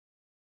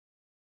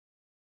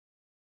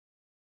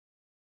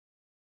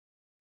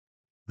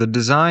The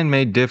design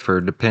may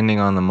differ depending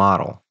on the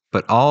model,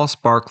 but all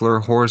sparkler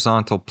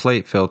horizontal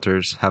plate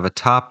filters have a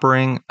top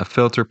ring, a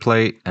filter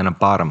plate, and a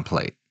bottom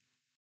plate.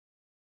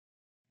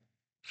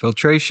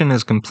 Filtration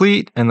is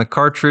complete and the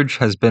cartridge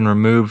has been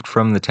removed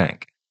from the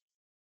tank.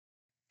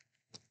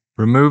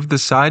 Remove the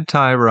side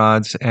tie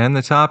rods and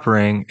the top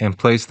ring and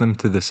place them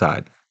to the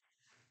side.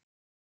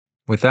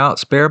 Without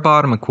spare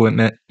bottom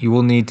equipment, you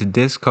will need to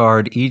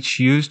discard each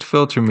used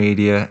filter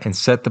media and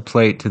set the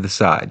plate to the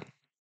side.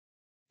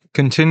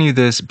 Continue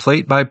this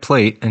plate by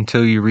plate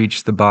until you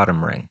reach the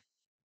bottom ring.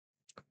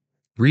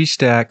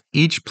 Restack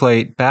each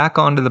plate back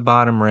onto the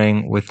bottom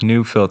ring with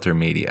new filter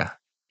media.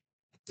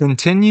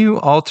 Continue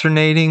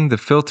alternating the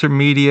filter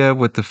media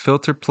with the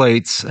filter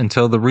plates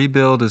until the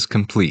rebuild is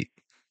complete.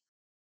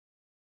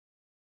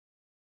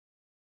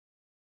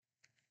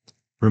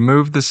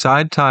 Remove the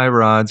side tie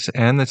rods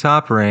and the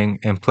top ring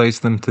and place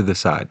them to the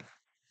side.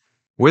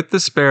 With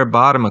the spare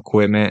bottom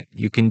equipment,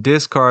 you can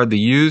discard the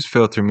used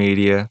filter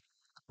media,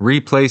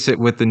 replace it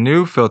with the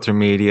new filter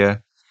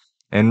media,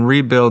 and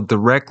rebuild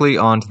directly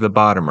onto the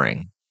bottom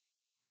ring.